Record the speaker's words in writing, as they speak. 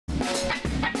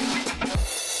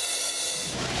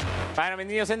Bueno, mis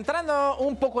niños, entrando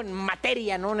un poco en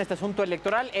materia, ¿no?, en este asunto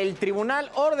electoral, el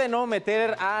Tribunal ordenó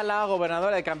meter a la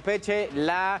gobernadora de Campeche,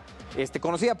 la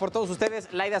conocida por todos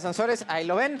ustedes, Layda Sansores, ahí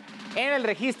lo ven, en el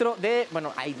registro de,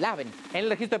 bueno, ahí la ven, en el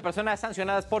registro de personas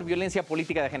sancionadas por violencia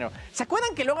política de género. ¿Se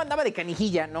acuerdan que luego andaba de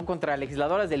canijilla, ¿no?, contra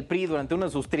legisladoras del PRI durante uno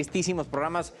de sus tristísimos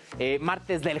programas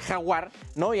Martes del Jaguar,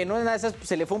 ¿no? Y en una de esas pues,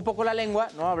 se le fue un poco la lengua,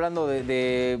 ¿no?, hablando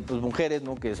de pues, mujeres,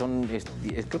 ¿no?, que son,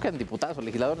 creo que eran diputadas o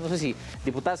legisladoras, no sé si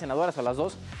diputadas, senadoras o las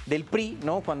dos, del PRI,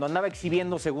 ¿no?, cuando andaba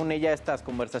exhibiendo, según ella, estas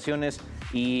conversaciones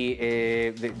y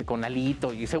con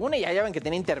Alito, y según ella, ya ven que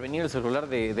tenía intervenido el celular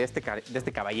de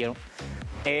este caballero.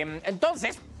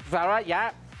 Entonces, pues ahora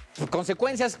ya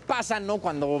consecuencias pasan, ¿no?,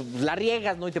 cuando la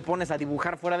riegas, ¿no?, y te pones a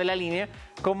dibujar fuera de la línea,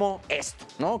 como esto,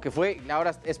 ¿no?, que fue,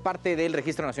 ahora es parte del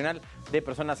Registro Nacional de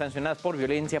Personas Sancionadas por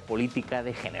Violencia Política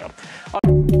de Género.